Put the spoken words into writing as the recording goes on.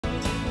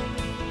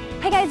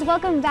Hi guys,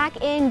 welcome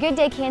back in. Good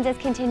Day Kansas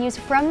continues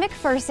from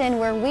McPherson,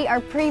 where we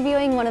are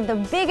previewing one of the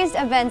biggest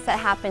events that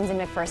happens in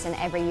McPherson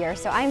every year.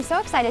 So I'm so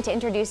excited to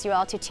introduce you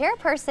all to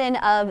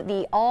chairperson of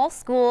the All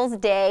Schools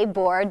Day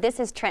Board. This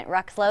is Trent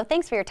Ruxlow.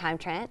 Thanks for your time,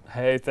 Trent.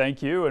 Hey,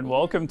 thank you, and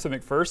welcome to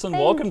McPherson.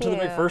 Welcome to the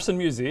McPherson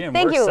Museum.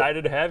 Thank you. We're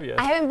excited to have you.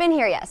 I haven't been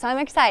here yet, so I'm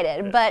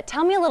excited. But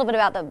tell me a little bit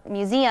about the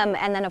museum,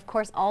 and then of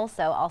course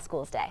also All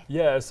Schools Day.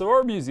 Yeah, so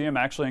our museum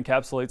actually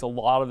encapsulates a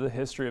lot of the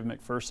history of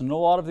McPherson and a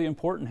lot of the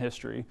important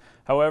history.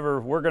 However,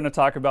 we're going to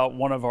talk about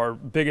one of our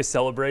biggest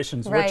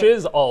celebrations, which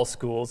is All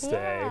Schools Day.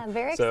 Yeah,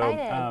 very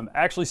excited.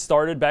 Actually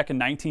started back in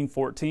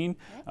 1914.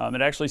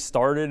 It actually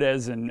started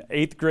as an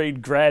 8th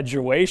grade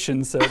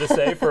graduation, so to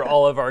say, for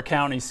all of our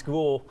county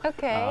school.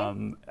 Okay.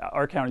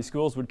 Our county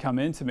schools would come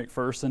into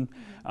McPherson.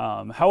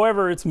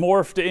 However, it's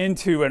morphed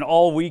into an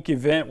all-week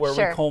event where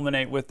we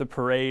culminate with the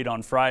parade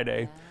on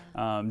Friday.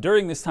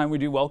 During this time, we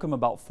do welcome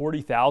about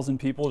 40,000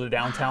 people to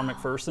downtown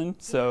McPherson,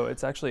 so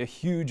it's actually a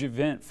huge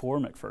event for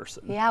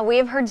McPherson. Yeah, we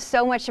have heard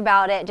so much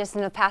about it just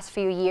in the past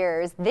few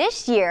years.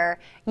 This year,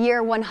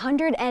 year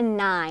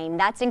 109,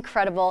 that's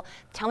incredible.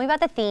 Tell me about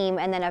the theme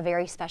and then a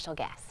very special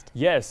guest.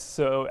 Yes,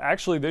 so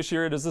actually this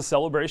year it is a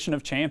celebration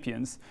of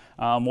champions.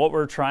 What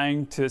we're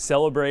trying to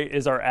celebrate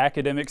is our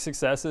academic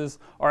successes,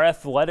 our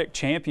athletic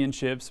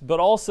championships,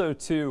 but also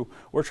too,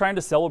 we're trying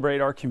to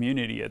celebrate our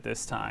community at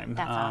this time.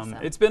 That's awesome.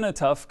 It's been a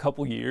tough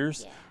couple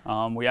years.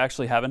 We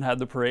actually haven't had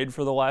the parade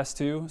for the last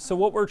two. So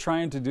what we're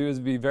trying to do is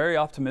be very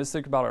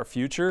optimistic about our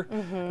future,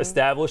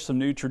 establish some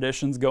new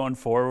traditions going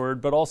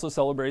forward, but also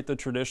celebrate the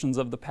traditions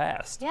of the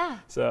past. Yeah.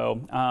 So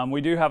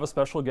we do have a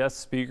special guest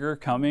speaker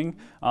coming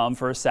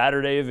for a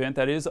Saturday event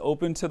that is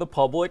open to the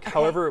public.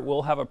 However, it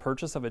will have a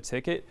purchase of a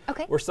ticket.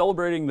 We're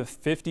celebrating the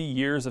 50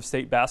 years of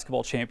state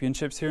basketball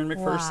championships here in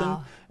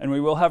McPherson. And we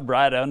will have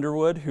Brad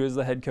Underwood, who is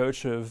the head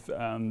coach of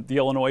the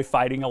Illinois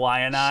Fighting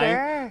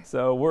Illini.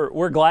 So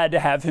we're glad to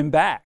have him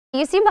back.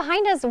 You see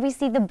behind us, we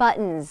see the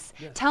buttons.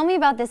 Tell me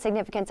about the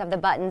significance of the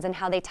buttons and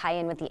how they tie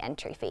in with the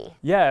entry fee.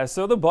 Yeah,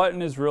 so the button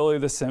is really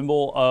the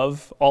symbol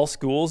of All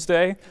Schools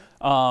Day.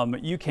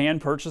 You can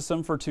purchase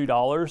them for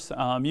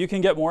 $2. You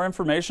can get more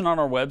information on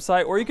our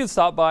website, or you can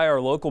stop by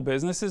our local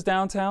businesses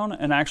downtown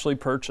and actually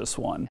purchase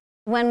one.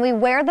 When we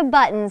wear the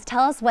buttons,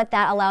 tell us what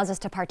that allows us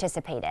to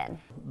participate in.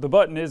 The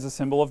button is a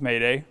symbol of May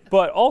Day,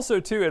 but also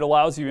too it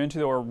allows you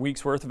into our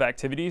week's worth of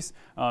activities.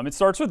 It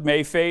starts with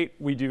May Fate.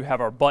 We do have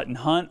our button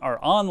hunt, our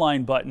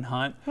online button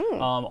hunt.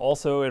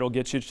 Also, it'll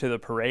get you to the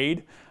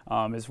parade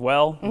as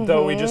well,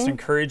 though we just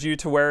encourage you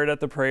to wear it at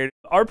the parade.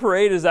 Our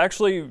parade is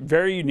actually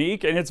very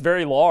unique and it's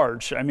very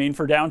large. I mean,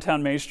 for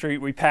downtown Main Street,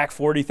 we pack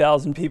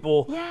 40,000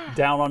 people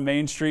down on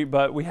Main Street,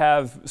 but we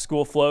have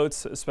school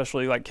floats,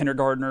 especially like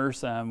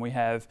kindergartners. We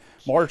have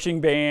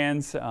marching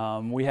bands.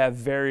 We have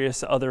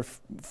various other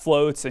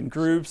floats and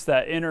groups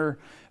that enter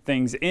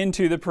things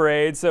into the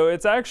parade. So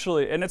it's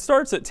actually, and it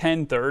starts at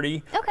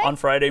 10:30 on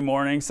Friday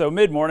morning. So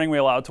mid-morning we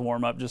allow it to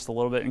warm up just a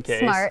little bit in case.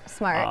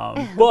 Smart.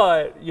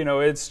 But, you know,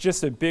 it's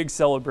just a big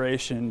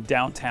celebration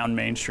downtown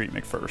Main Street,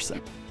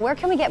 McPherson. Where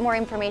can we get more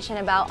information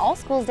about All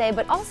Schools Day,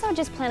 but also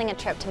just planning a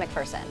trip to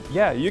McPherson?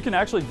 Yeah, you can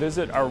actually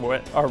visit our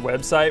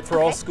website for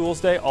All Schools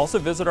Day. Also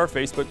visit our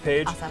Facebook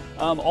page.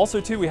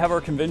 Also too, we have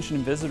our Convention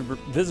and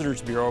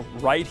Visitors Bureau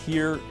right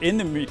here in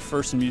the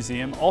McPherson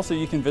Museum. Also,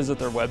 you can visit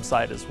their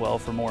website as well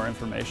for more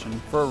information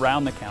for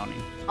around the county.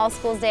 All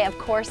Schools Day, of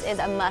course, is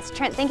a must.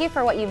 Trent, thank you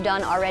for what you've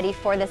done already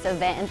for this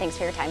event, and thanks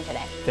for your time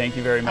today. Thank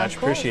you very much.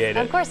 Appreciate it.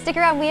 Of course, stick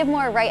around. We have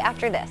more right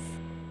after this.